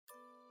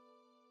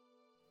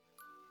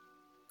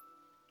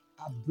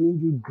I bring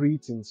you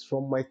greetings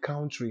from my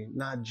country,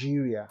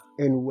 Nigeria,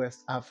 in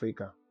West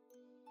Africa.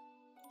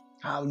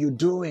 How you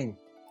doing?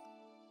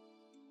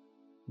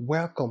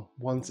 Welcome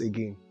once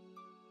again.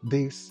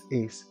 This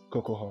is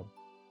Coco Hub.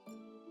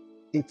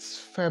 It's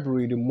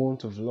February, the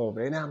month of love,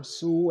 and I'm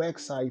so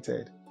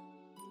excited.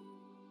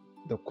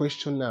 The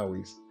question now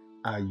is,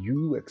 are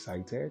you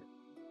excited?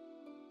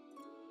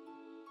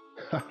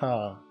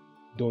 Haha,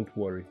 don't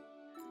worry.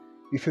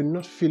 If you're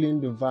not feeling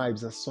the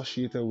vibes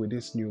associated with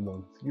this new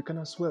month, you can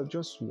as well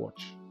just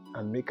watch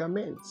and make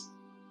amends.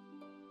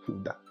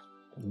 That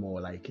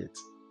more like it.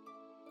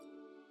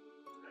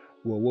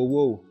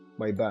 Whoa,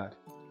 my bad.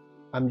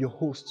 I'm your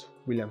host,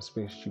 William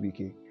Spence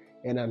Chibike,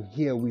 and I'm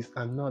here with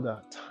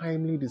another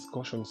timely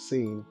discussion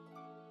saying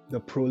the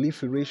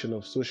proliferation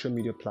of social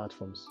media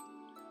platforms,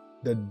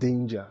 the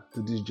danger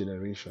to this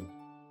generation.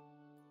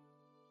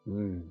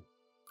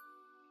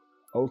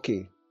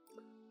 Okay,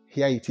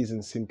 here it is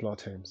in simpler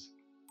terms.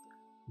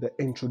 The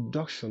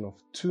introduction of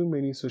too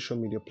many social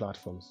media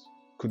platforms,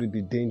 could it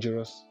be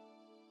dangerous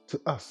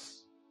to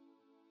us,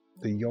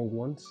 the young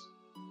ones,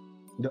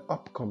 the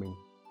upcoming,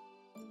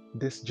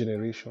 this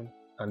generation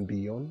and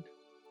beyond?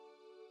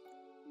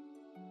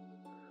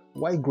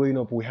 While growing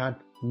up, we had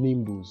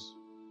Nimbus,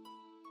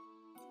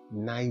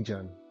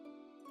 Nijan,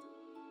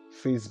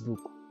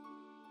 Facebook,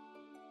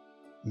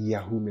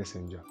 Yahoo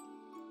Messenger.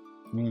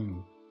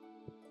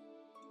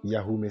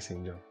 Yahoo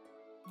Messenger.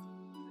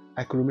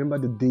 I could remember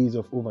the days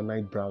of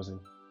overnight browsing.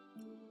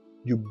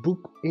 You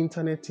book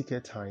internet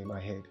ticket time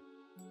ahead,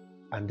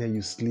 and then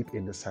you sleep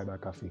in the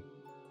cyber cafe.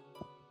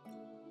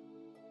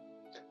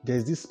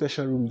 There's this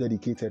special room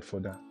dedicated for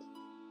that.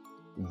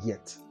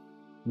 Yet,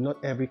 not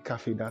every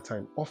cafe that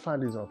time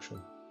offered this option.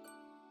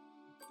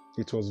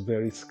 It was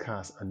very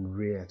scarce and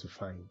rare to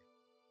find.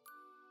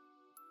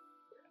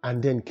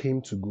 And then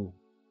came To Go.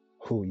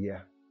 Oh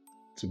yeah,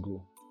 To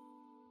Go.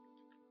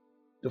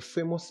 The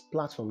famous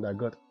platform that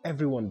got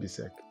everyone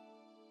beset.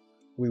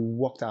 We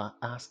worked our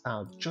ass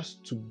out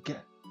just to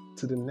get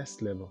to the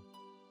next level.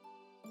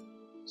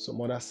 Some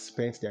others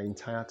spent their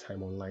entire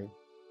time online,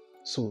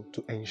 so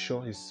to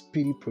ensure his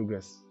speedy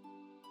progress.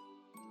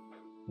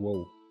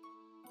 Whoa,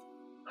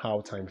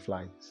 how time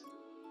flies.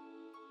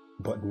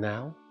 But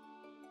now,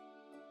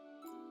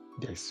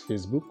 there's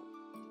Facebook,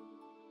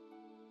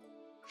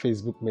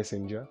 Facebook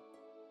Messenger,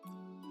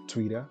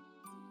 Twitter,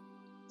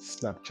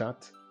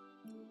 Snapchat,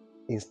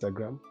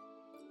 Instagram,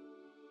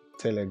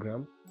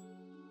 Telegram,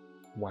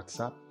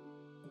 WhatsApp,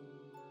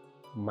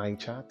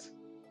 MyChat,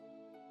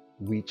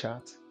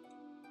 WeChat,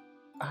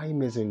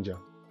 iMessenger,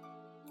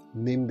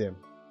 name them.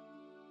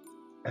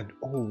 And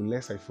oh,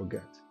 lest I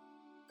forget,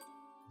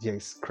 there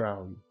is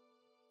Crowd,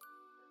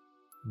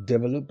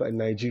 developed by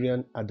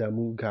Nigerian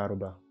Adamu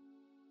Garuba.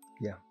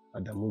 Yeah,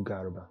 Adamu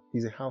Garuba.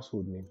 He's a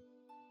household name.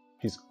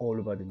 He's all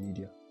over the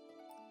media.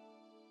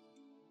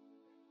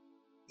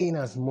 In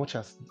as much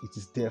as it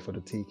is there for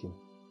the taking,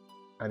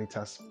 and it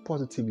has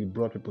positively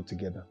brought people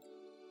together,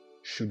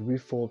 should we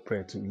fall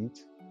prey to it?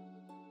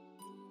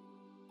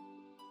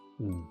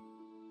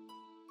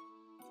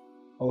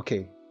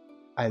 Okay,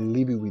 I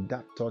leave you with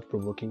that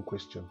thought-provoking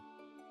question.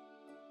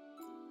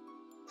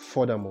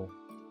 Furthermore,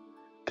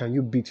 can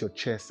you beat your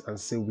chest and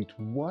say with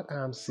what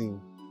I am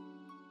seeing,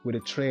 with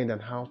the trend and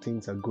how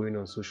things are going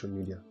on social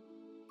media,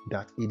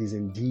 that it is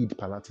indeed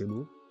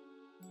palatable?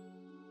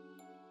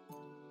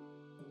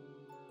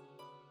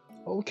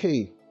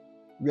 Okay,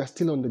 we are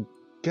still on the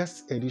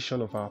guest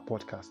edition of our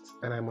podcast,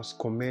 and I must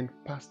commend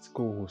past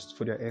co-hosts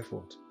for their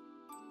effort.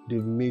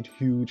 They've made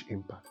huge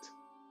impact.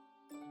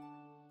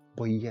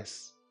 But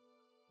yes,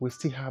 we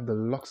still have the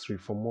luxury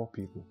for more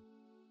people.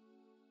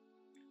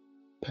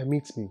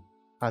 Permit me,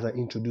 as I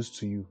introduce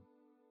to you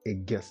a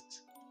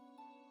guest,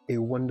 a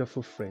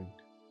wonderful friend,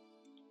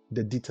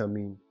 the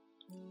determined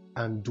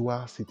and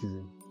dual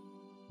citizen,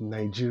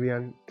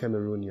 Nigerian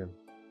Cameroonian,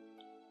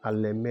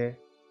 Aleme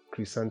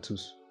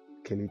Chrysanthus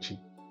Kelechi.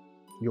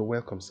 You're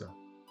welcome, sir.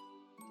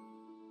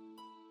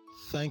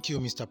 Thank you,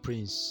 Mr.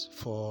 Prince,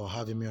 for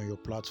having me on your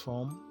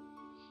platform.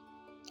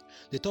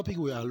 The topic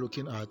we are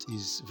looking at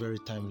is very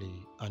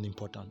timely and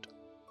important.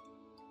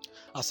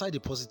 Aside the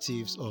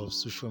positives of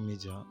social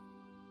media,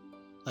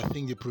 I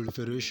think the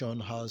proliferation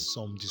has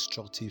some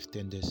destructive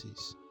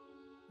tendencies.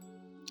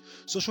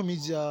 Social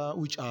media,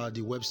 which are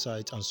the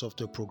websites and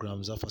software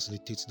programs that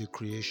facilitate the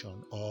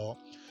creation or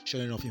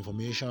sharing of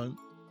information,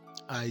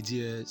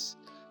 ideas,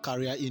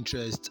 career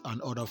interests,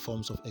 and other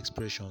forms of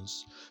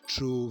expressions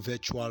through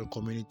virtual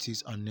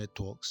communities and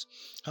networks,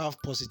 have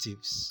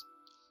positives.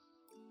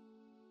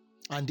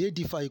 And they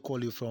differ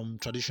equally from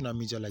traditional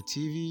media like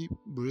TV,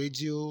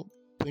 radio,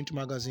 print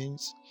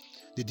magazines.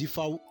 They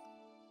differ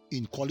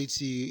in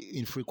quality,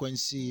 in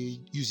frequency,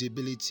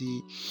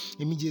 usability,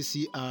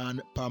 immediacy, and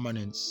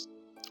permanence.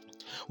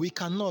 We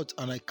cannot,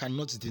 and I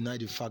cannot deny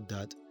the fact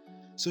that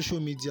social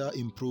media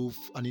improve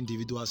an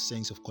individual's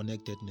sense of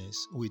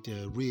connectedness with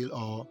real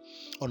or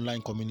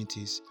online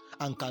communities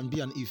and can be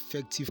an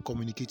effective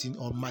communicating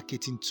or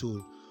marketing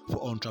tool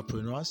for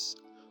entrepreneurs,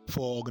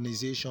 for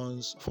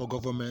organizations, for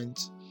government,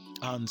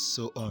 and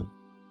so on.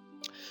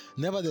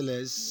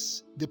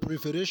 Nevertheless, the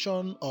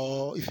proliferation,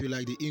 or if you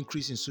like, the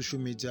increase in social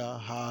media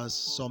has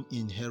some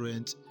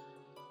inherent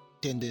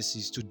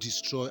tendencies to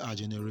destroy our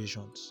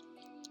generations.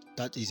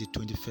 That is a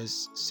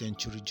 21st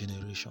century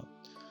generation,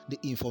 the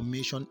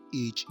information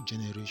age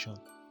generation.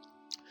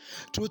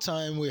 Through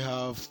time, we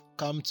have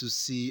come to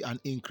see an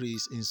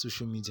increase in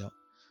social media,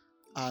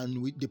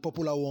 and with the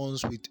popular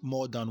ones with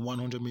more than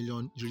 100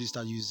 million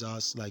registered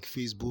users like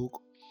Facebook,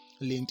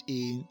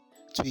 LinkedIn,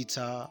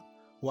 Twitter,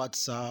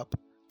 WhatsApp,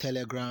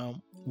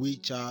 Telegram,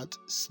 WeChat,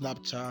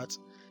 Snapchat,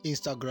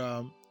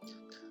 Instagram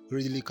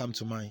readily come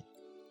to mind.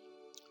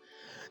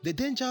 The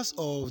dangers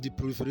of the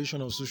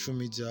proliferation of social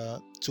media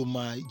to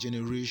my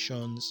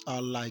generations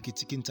are like a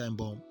ticking time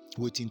bomb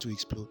waiting to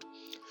explode.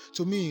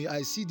 To me,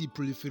 I see the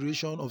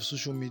proliferation of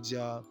social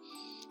media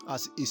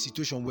as a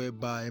situation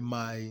whereby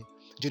my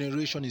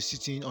generation is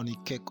sitting on a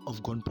keg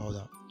of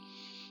gunpowder,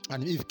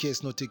 and if care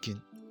is not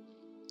taken,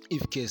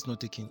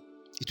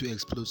 it will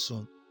explode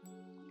soon.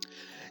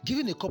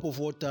 Giving a cup of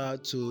water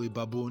to a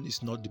baboon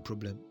is not the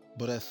problem,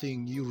 but I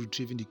think you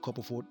retrieving the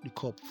cup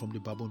from the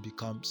baboon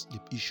becomes the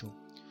issue.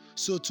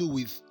 So too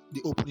with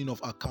the opening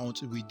of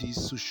accounts with these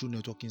social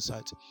networking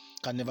sites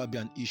can never be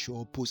an issue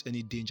or pose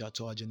any danger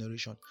to our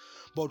generation.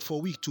 But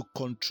for we to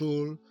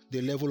control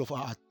the level of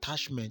our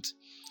attachment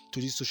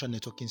to these social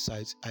networking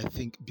sites, I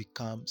think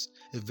becomes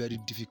a very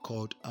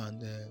difficult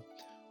and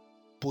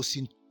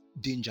posing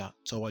danger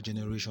to our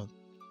generation.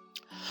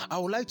 I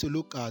would like to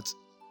look at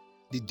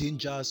the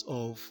dangers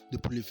of the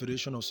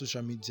proliferation of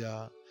social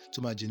media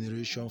to my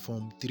generation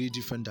from 3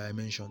 different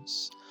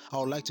dimensions. I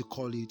would like to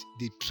call it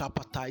the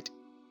tripartite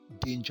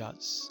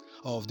dangers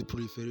of the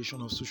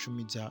proliferation of social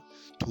media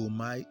to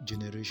my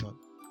generation.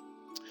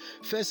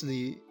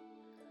 Firstly,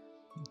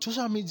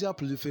 social media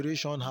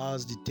proliferation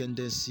has the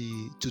tendency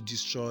to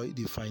destroy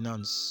the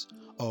finance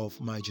of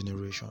my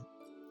generation.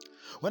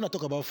 When I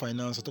talk about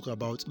finance, I talk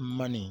about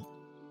money,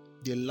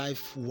 the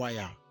life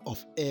wire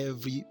of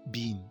every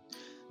being,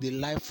 the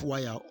life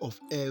wire of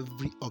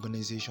every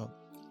organization.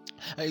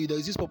 And there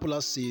is this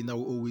popular saying I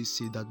will always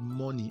say that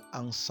money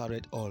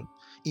answereth all.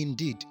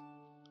 Indeed,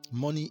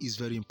 money is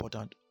very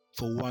important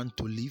for one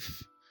to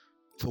live,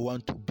 for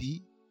one to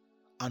be,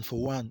 and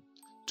for one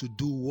to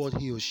do what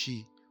he or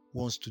she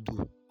wants to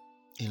do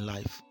in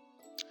life.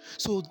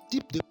 So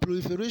the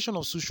proliferation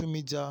of social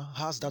media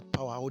has that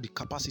power or the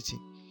capacity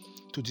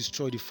to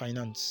destroy the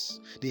finance,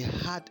 the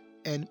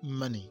hard-earned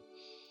money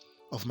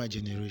of my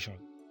generation.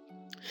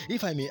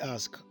 If I may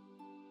ask,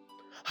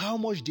 how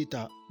much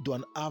data do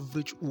an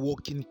average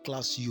working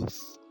class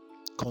youth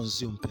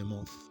consume per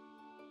month?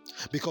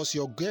 Because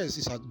your guess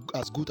is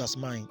as good as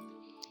mine.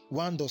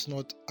 One does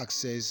not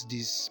access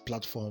these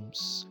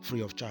platforms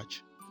free of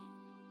charge.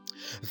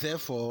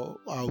 Therefore,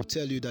 I'll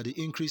tell you that the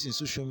increase in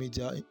social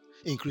media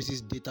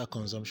increases data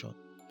consumption.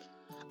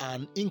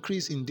 An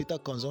increase in data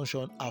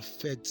consumption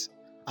affects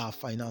our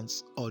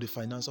finance or the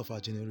finance of our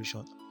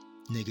generation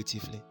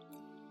negatively.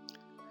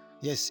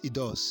 Yes, it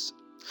does.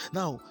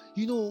 Now,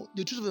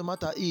 the truth of the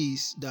matter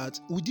is that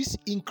with this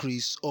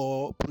increase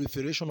or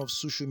proliferation of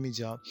social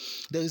media,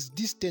 there is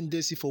this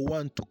tendency for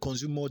one to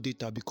consume more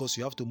data because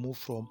you have to move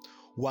from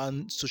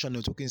one social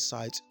networking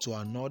site to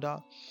another.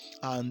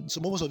 And so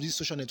most of these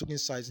social networking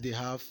sites, they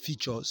have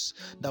features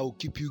that will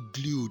keep you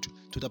glued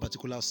to that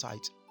particular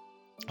site.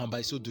 And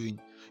by so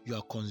doing, you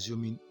are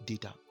consuming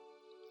data.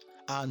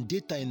 And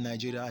data in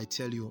Nigeria, I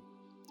tell you,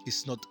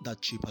 is not that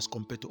cheap as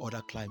compared to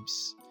other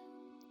climes.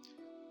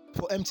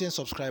 For MTN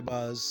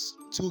subscribers,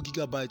 2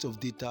 gigabytes of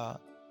data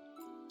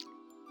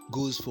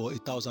goes for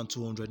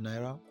 1,200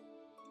 naira.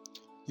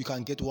 You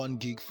can get 1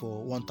 gig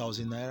for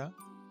 1,000 naira.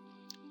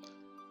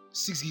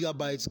 6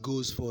 gigabytes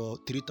goes for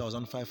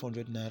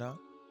 3,500 naira.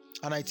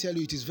 And I tell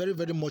you, it is very,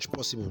 very much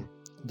possible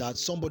that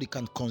somebody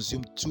can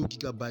consume 2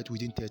 gigabytes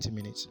within 30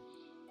 minutes.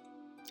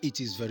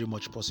 It is very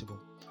much possible.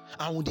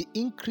 And with the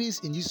increase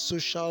in these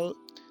social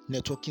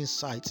networking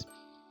sites,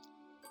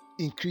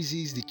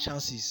 increases the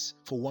chances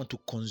for one to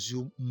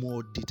consume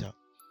more data.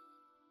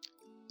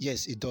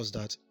 Yes, it does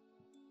that.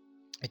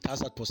 It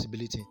has that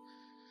possibility.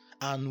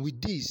 And with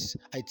this,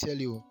 I tell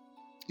you,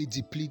 it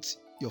depletes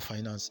your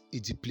finance,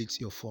 it depletes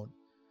your fund.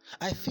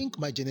 I think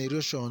my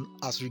generation,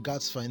 as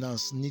regards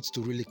finance, needs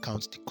to really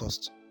count the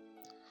cost.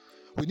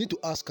 We need to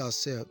ask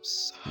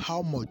ourselves,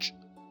 how much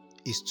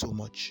is too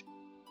much?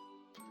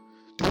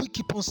 Do we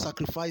keep on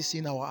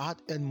sacrificing our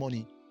hard-earned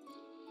money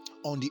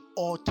on the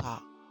altar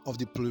of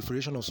the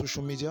proliferation of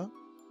social media?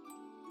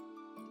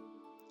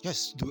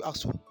 Yes,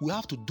 we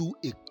have to do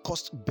a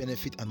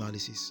cost-benefit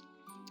analysis.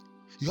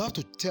 You have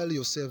to tell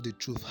yourself the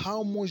truth.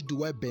 How much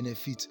do I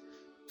benefit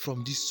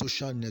from this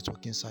social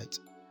networking site?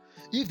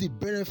 If the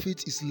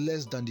benefit is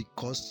less than the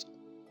cost,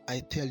 I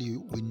tell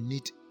you, we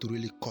need to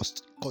really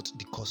cut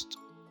the cost.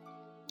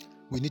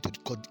 We need to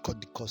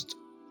cut the cost.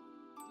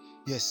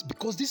 Yes,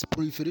 because this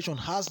proliferation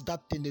has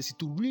that tendency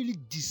to really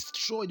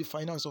destroy the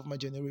finance of my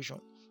generation.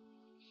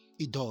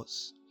 It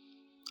does.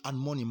 And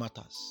money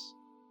matters.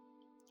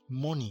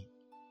 Money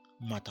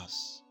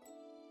matters.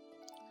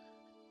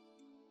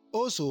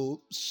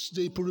 Also,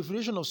 the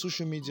proliferation of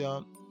social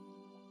media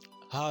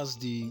has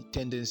the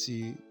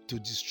tendency to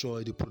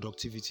destroy the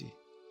productivity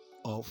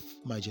of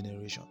my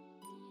generation.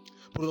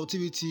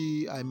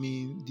 Productivity, I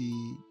mean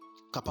the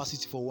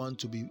capacity for one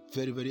to be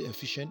very, very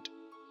efficient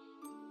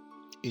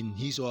in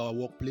his or her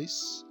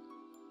workplace.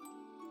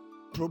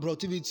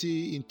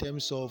 Productivity in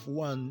terms of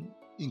one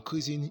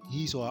increasing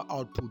his or her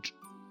output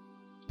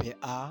per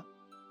hour.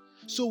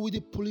 So with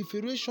the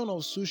proliferation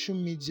of social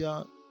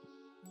media,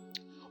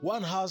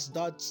 one has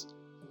that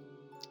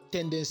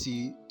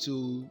tendency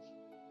to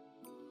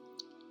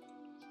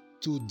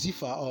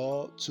differ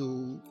or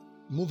to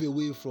move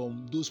away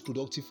from those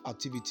productive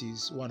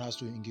activities one has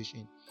to engage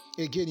in.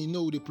 Again,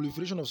 with the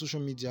proliferation of social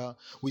media,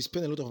 we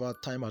spend a lot of our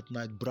time at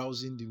night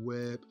browsing the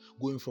web,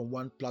 going from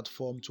one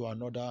platform to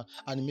another,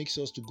 and it makes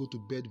us to go to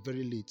bed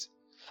very late.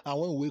 And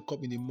when we wake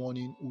up in the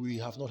morning, we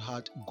have not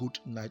had good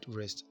night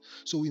rest.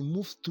 So we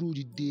move through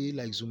the day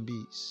like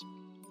zombies.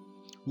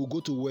 We go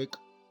to work,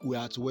 we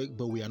are at work,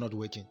 but we are not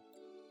working.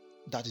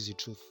 That is the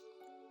truth.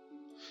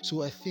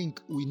 So I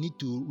think we need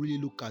to really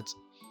look at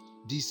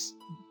these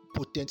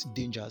potent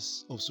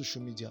dangers of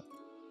social media,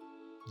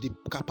 the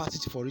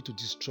capacity for it to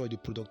destroy the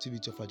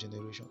productivity of our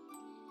generation.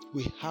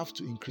 We have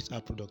to increase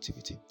our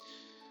productivity.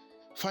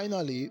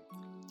 Finally,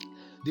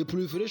 the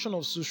proliferation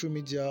of social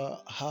media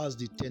has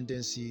the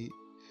tendency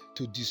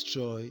to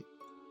destroy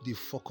the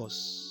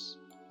focus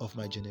of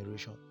my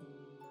generation.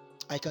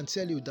 I can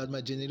tell you that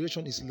my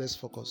generation is less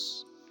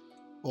focused,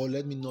 or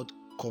let me not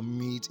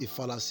commit a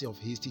fallacy of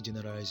hasty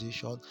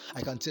generalization.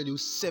 I can tell you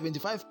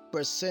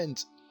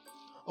 75%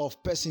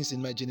 of persons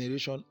in my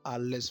generation are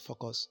less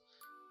focused.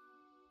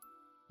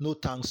 No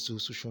thanks to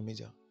social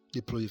media,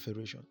 the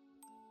proliferation.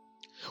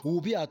 We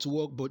will be at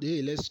work, but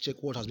hey, let's check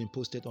what has been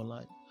posted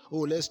online. Oh,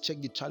 let's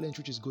check the challenge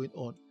which is going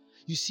on.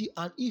 You see,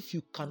 and if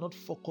you cannot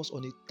focus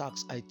on a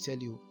task, I tell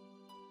you,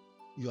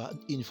 you are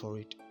in for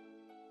it.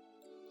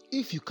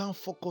 If you can't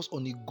focus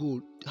on a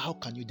goal, how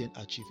can you then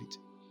achieve it?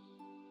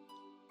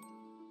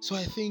 So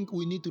I think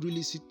we need to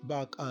really sit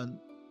back and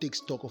take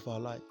stock of our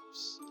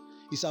lives.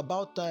 It's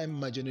about time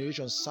my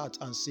generation sat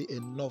and say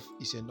enough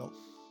is enough.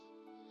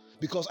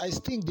 Because I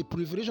think the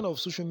proliferation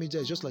of social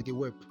media is just like a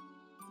web.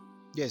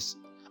 Yes,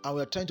 and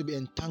we are trying to be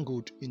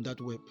entangled in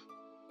that web.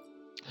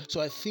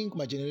 So I think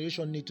my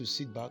generation need to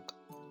sit back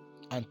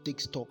and take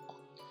stock.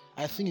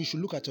 I think you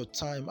should look at your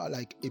time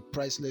like a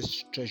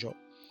priceless treasure,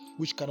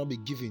 which cannot be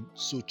given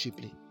so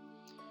cheaply.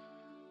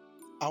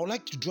 I would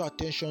like to draw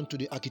attention to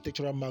the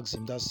architectural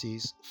maxim that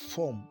says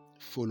form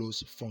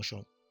follows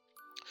function.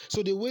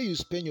 So the way you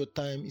spend your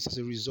time is as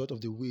a result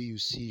of the way you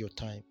see your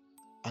time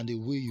and the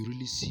way you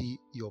really see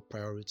your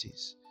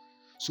priorities.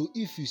 So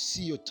if you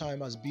see your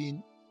time as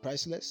being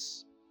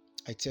priceless,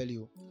 I tell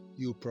you,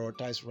 you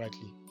prioritize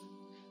rightly.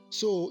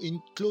 So in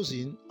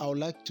closing, I would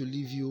like to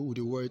leave you with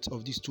the words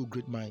of these two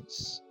great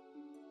minds.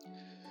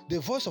 The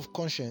voice of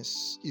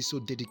conscience is so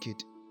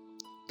delicate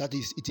that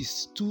it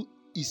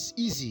is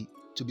easy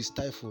to be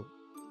stifled,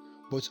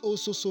 but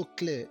also so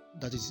clear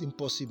that it is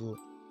impossible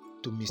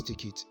to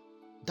mistake it.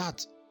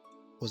 That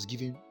was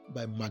given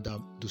by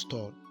Madame de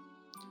Staël.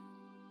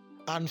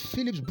 And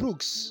Phillips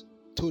Brooks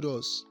told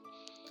us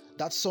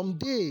that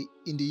someday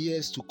in the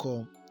years to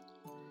come,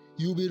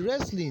 you'll be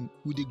wrestling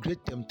with the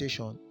great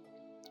temptation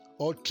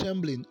or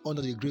trembling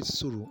under the great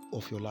sorrow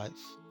of your life.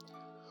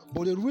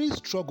 But the real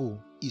struggle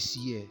is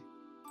here,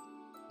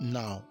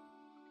 now.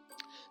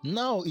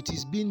 Now it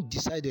is being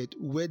decided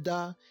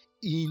whether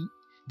in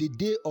the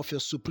day of your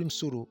supreme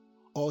sorrow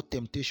or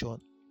temptation,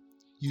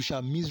 you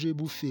shall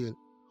miserably fail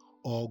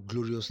or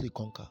gloriously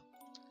conquer.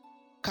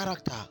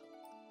 Character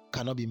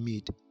cannot be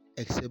made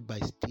except by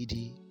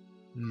steady,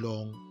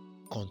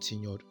 long,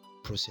 continued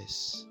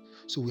process.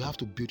 So we have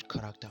to build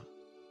character.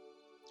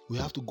 We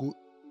have to go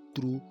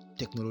through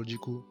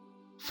technological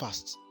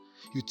fast.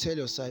 You tell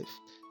yourself,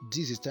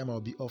 this is time I'll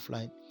be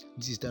offline,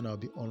 this is time I'll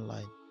be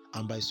online.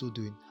 And by so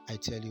doing, I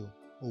tell you,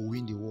 we'll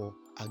win the war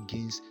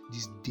against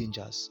these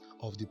dangers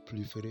of the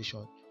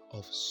proliferation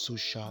of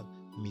social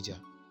media.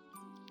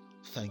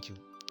 Thank you.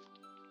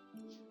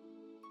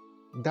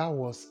 That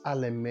was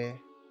Aleme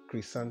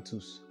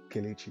Chrysanthus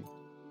Kelechi.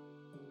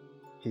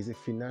 He's a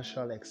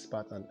financial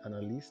expert and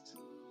analyst,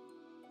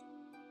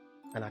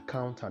 an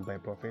accountant by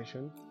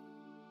profession,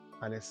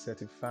 and a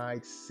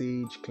certified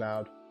Sage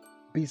Cloud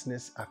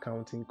business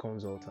accounting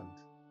consultant.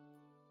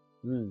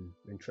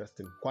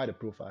 Interesting. Quite a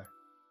profile.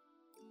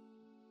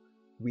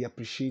 We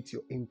appreciate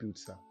your input,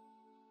 sir,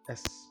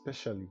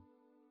 especially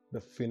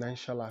the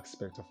financial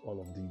aspect of all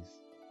of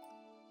these.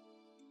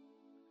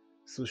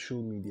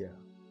 Social media.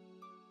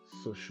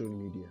 Social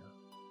media.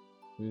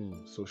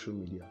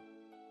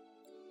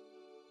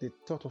 The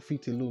thought of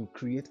it alone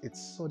creates a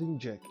sudden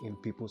jerk in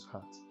people's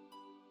hearts.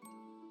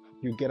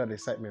 You get that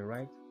excitement,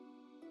 right?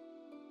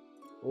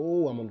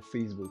 Oh, I'm on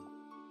Facebook.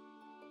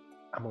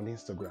 I'm on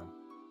Instagram.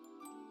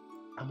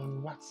 I'm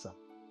on WhatsApp.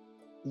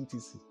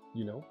 etc.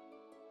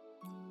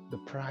 The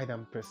pride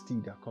and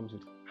prestige that comes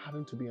with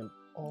having to be on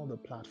all the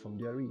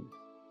platforms there is.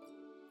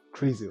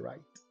 Crazy,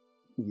 right?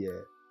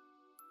 Yeah.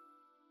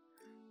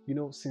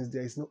 Since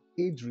there is no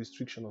age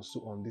restriction or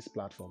so on these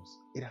platforms,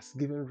 it has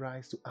given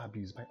rise to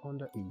abuse by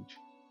underage.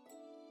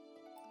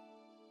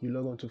 You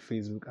log onto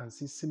Facebook and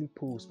see silly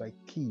posts by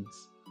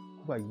kids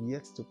who are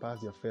yet to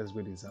pass their first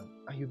grade exam,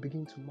 and you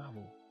begin to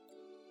marvel.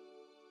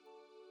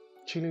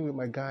 Chilling with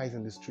my guys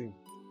in the stream,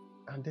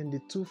 and then the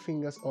 2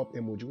 fingers up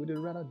emoji with a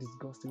rather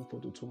disgusting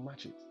photo to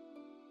match it.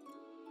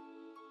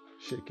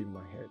 Shaking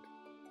my head.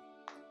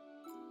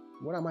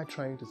 What am I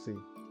trying to say?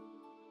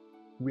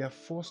 We are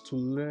forced to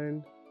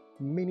learn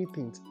many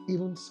things,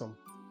 even some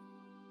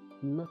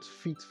not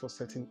fit for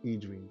certain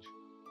age range.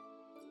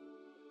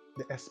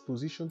 The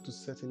exposition to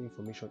certain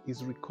information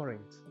is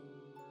recurrent.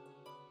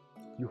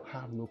 You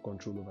have no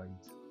control over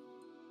it.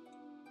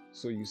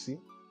 So you see,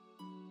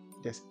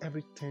 there's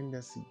every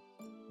tendency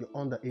your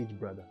underage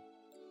brother,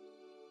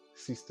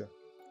 sister,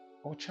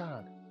 or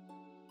child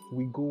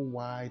will go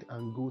wide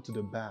and go to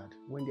the bad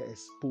when they are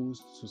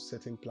exposed to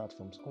certain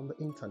platforms on the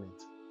internet.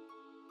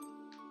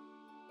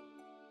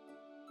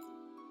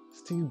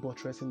 Still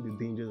buttressing the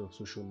dangers of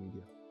social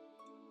media,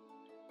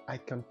 I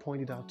can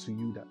point it out to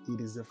you that it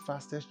is the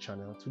fastest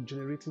channel to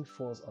generating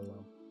false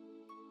alarm.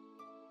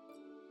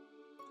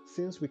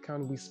 Since we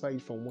can't whisper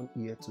it from one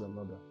ear to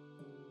another,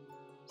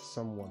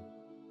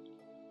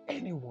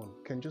 anyone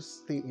can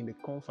just stay in the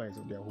confines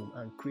of their home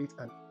and create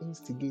an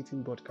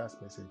instigating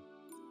broadcast message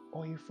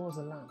or a false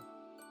alarm.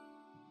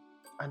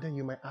 And then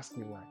you might ask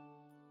me why.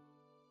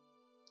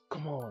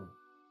 Come on,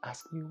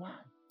 ask me why.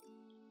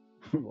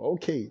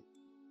 Okay,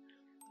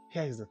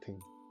 here is the thing.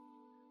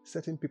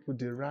 Certain people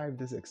derive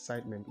this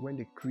excitement when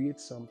they create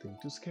something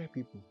to scare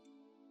people.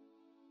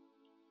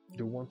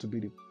 They want to be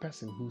the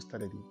person who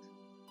started it.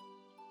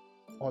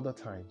 Other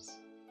times,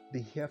 they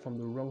hear from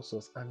the wrong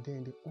source and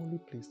then the only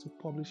place to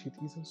publish it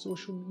is on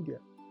social media.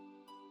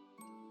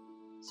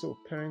 So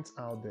parents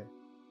out there,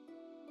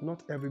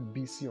 not every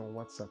BC on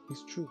WhatsApp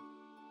is true.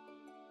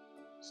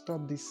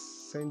 Stop this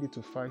send it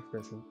to 5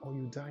 person or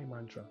you die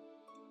mantra.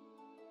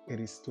 It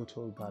is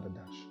total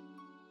balderdash.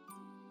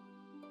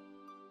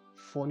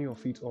 Funny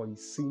of it all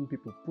is seeing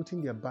people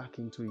putting their back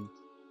into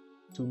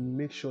it to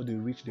make sure they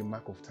reach the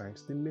mark of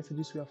times the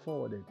messages were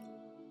forwarded.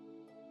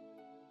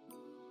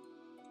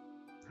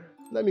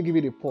 Let me give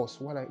it a pause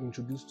while I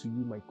introduce to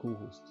you my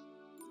co-host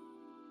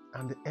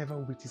and the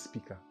ever-witty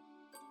speaker,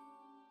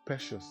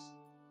 Precious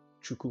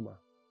Chukwuma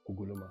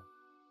Ogoloma.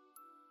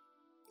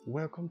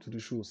 Welcome to the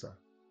show, sir,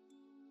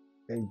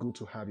 and good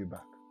to have you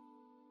back.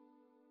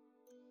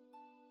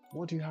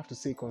 What do you have to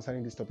say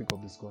concerning this topic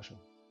of discussion?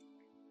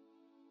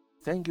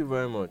 Thank you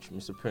very much,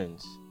 Mr.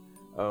 Prince.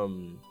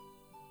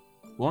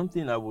 One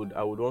thing I would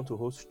want to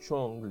hold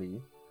strongly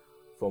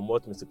from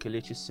what Mr.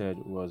 Kelechi said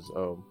was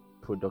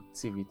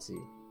productivity.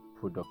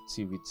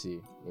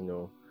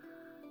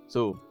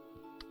 So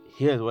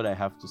here's what I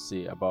have to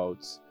say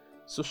about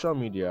social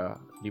media,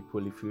 the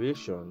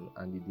proliferation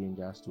and the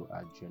dangers to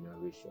our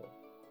generation.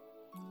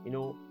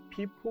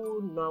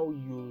 People now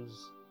use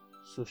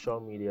social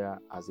media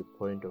as a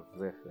point of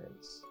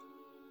reference.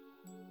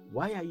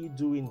 Why are you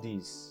doing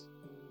this?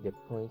 They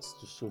point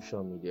to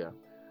social media.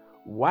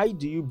 Why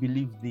do you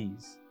believe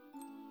this?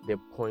 They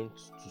point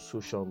to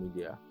social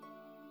media.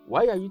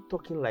 Why are you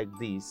talking like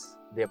this?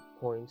 They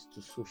point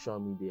to social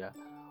media.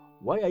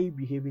 Why are you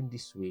behaving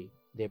this way?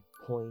 They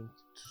point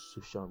to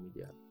social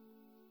media.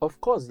 Of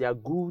course, there are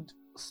good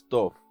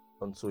stuff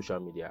on social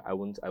media. I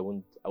won't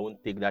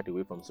take that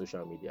away from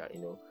social media.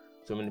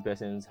 So many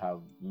persons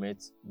have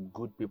met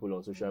good people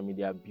on social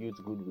media,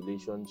 built good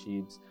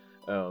relationships,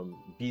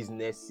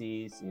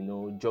 businesses,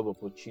 job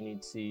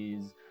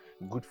opportunities,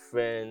 good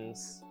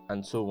friends,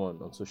 and so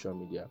on social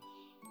media.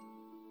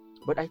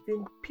 But I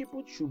think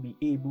people should be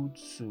able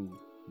to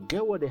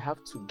get what they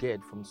have to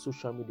get from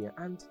social media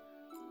and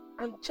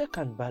check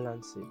and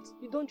balance it.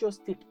 You don't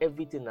just take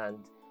everything and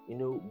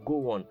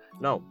go on.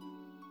 Now,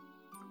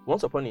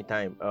 once upon a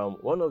time,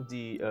 one of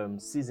the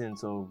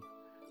seasons of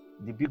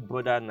the Big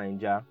Brother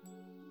Naija,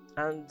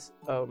 and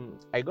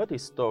I got a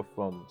stuff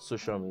from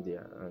social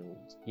media, and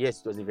yes,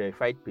 it was a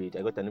verified page.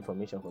 I got an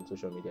information from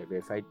social media, a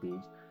verified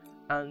page,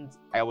 and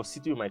I was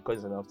sitting with my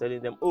cousins and I was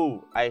telling them,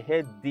 oh, I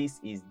heard this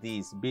is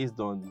this based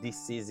on this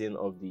season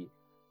of the,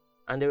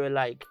 and they were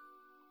like,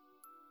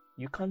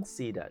 you can't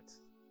say that.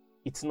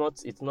 It's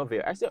not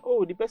very. I said,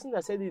 oh, the person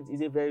that said it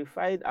is a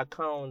verified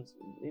account.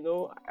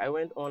 I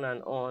went on,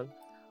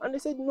 and they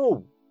said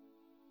no,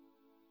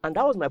 and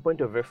that was my point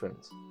of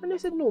reference. And they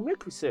said no,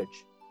 make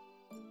research.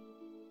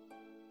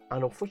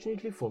 And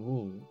unfortunately for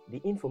me,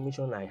 the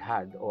information I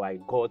had or I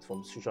got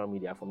from social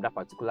media from that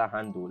particular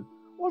handle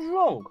was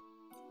wrong,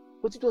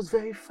 but it was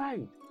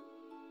verified.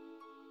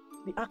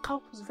 The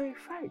account was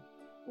verified.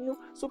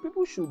 So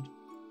people should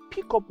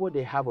pick up what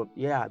they have on,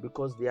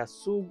 because there are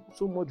so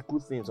much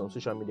good things on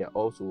social media.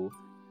 Also,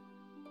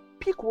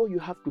 pick what you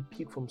have to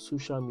pick from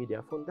social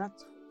media, from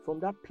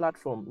that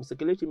platform. Mr.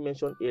 Kelechi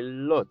mentioned a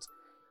lot.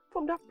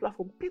 From that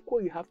platform, pick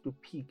what you have to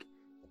pick.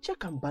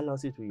 Check and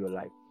balance it with your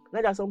life.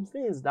 Now, there are some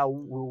things that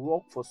will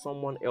work for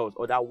someone else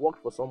or that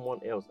worked for someone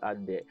else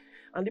out there,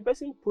 and the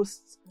person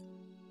posts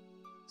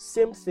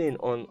same thing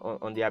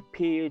on their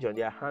page, on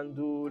their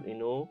handle,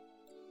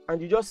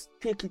 and you just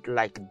take it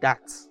like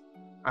that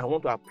and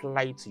want to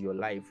apply it to your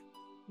life.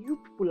 You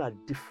people are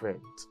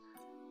different.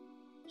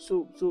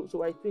 So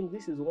I think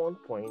this is one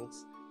point,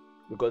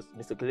 because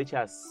Mr. Kelechi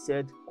has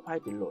said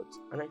quite a lot,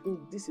 and I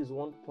think this is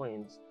one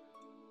point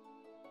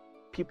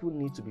people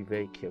need to be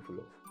very careful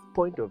of.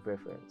 Point of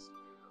reference.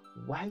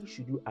 Why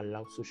should you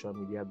allow social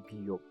media be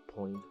your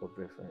point of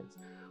reference?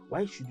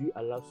 Why should you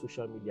allow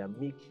social media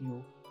make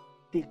you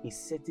take a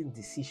certain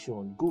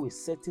decision, go a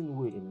certain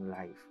way in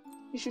life?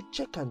 You should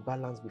check and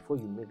balance before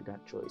you make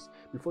that choice,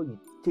 before you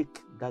take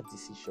that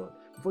decision,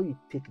 before you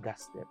take that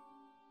step.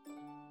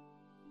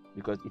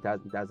 Because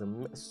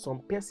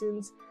some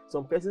persons'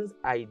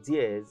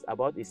 ideas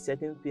about a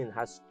certain thing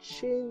has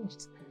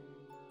changed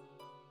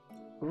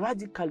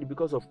radically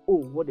because of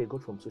what they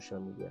got from social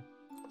media.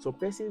 Some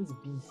persons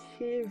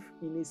behave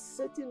in a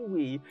certain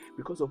way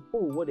because of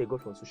what they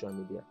got from social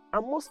media.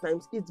 And most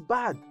times it's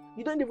bad.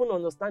 You don't even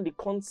understand the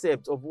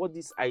concept of what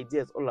this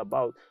idea is all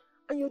about.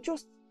 And you're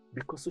just,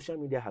 because social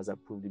media has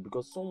approved it,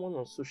 because someone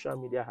on social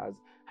media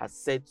has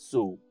said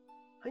so,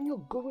 and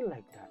you're going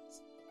like that.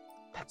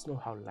 That's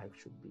not how life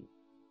should be.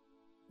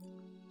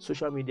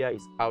 Social media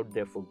is out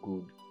there for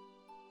good,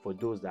 for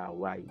those that are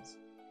wise.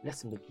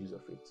 Let's make use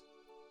of it.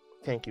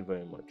 Thank you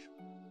very much.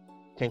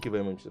 Thank you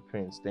very much, Mr.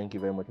 Prince. Thank you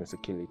very much, Mr.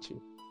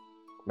 Kelechi.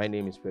 My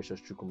name is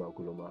Precious Chukwuma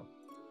Oguloma.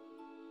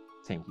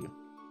 Thank you.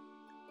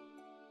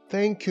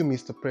 Thank you,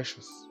 Mr.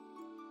 Precious.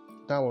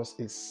 That was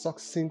a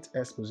succinct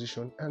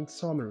exposition and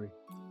summary.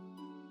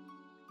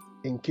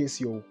 In case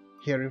you're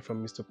hearing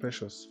from Mr.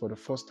 Precious for the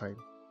first time,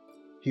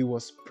 he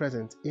was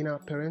present in our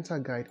Parental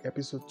Guide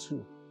episode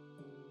 2.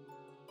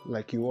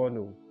 Like you all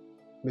know,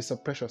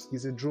 Mr. Precious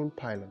is a drone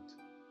pilot,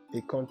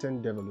 a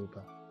content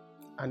developer,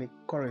 and a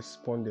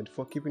correspondent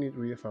for Keeping It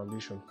Real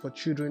Foundation for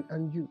children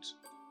and youth.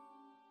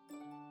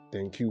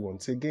 Thank you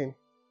once again.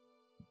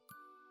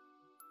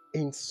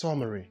 In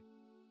summary,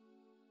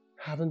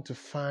 having to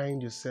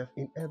find yourself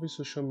in every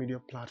social media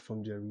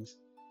platform there is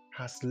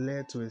has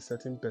led to a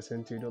certain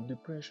percentage of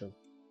depression.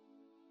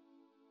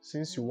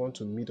 Since you want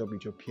to meet up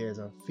with your peers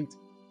and fit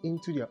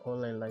into their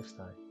online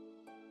lifestyle,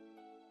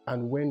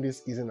 and when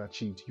this isn't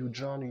achieved, you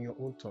drown in your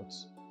own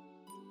thoughts.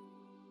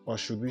 Or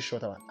should we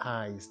shut our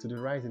eyes to the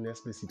rise in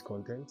explicit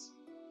content?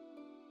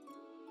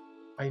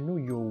 I know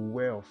you're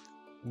aware of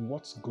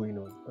what's going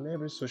on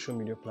every social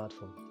media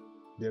platform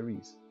there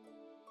is.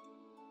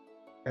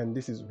 And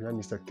this is where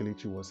Mr.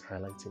 Kelechi was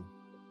highlighting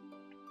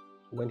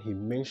when he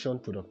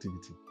mentioned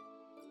productivity.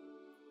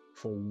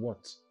 For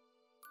what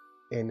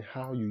and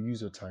how you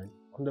use your time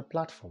on the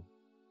platform.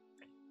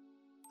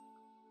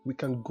 We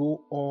can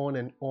go on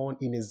and on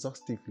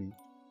inexhaustively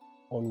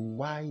on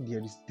why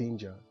there is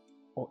danger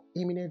or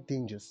imminent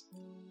dangers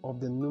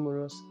of the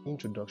numerous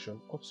introduction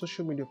of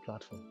social media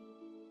platforms.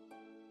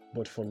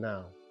 But for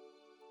now,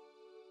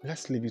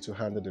 let's leave you to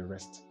handle the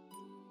rest.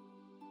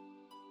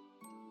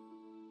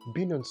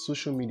 Being on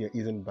social media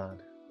isn't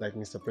bad, like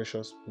Mr.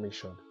 Precious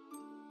mentioned.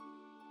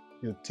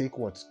 You take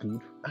what's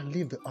good and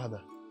leave the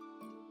other.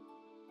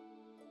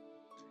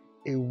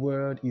 A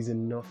word is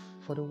enough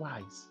for the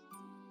wise,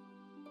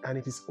 and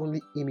it is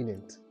only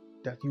imminent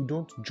that you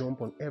don't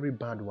jump on every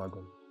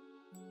bandwagon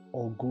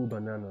or go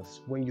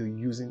bananas when you're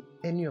using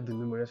any of the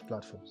numerous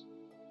platforms.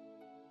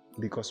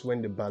 Because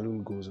when the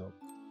balloon goes up,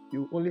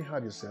 you only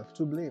have yourself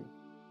to blame.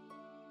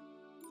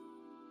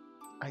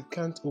 I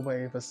can't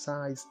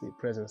overemphasize the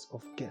presence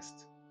of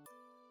guest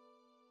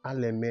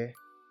Aleme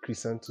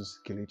Chrysanthus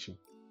Kelechi.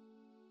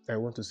 I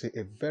want to say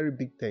a very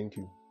big thank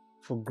you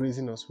for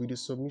gracing us with your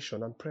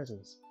submission and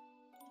presence.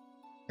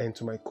 And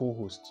to my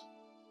co-host,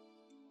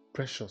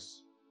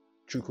 Precious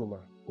Chukwuma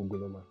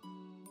Oguloma.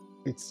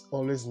 It's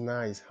always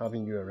nice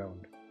having you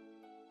around.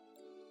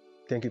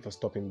 Thank you for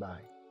stopping by.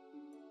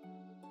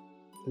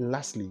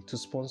 Lastly, to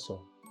sponsor,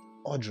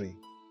 Audrey,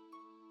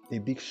 a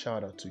big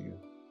shout out to you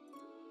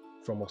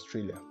from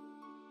Australia.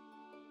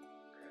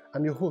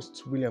 I'm your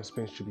host, William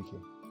Spence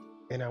Chibike,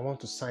 and I want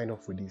to sign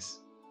off with this.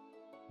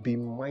 Be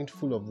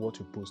mindful of what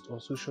you post on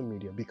social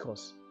media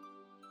because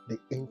the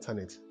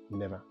internet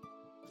never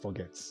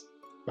forgets.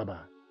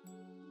 Bye-bye.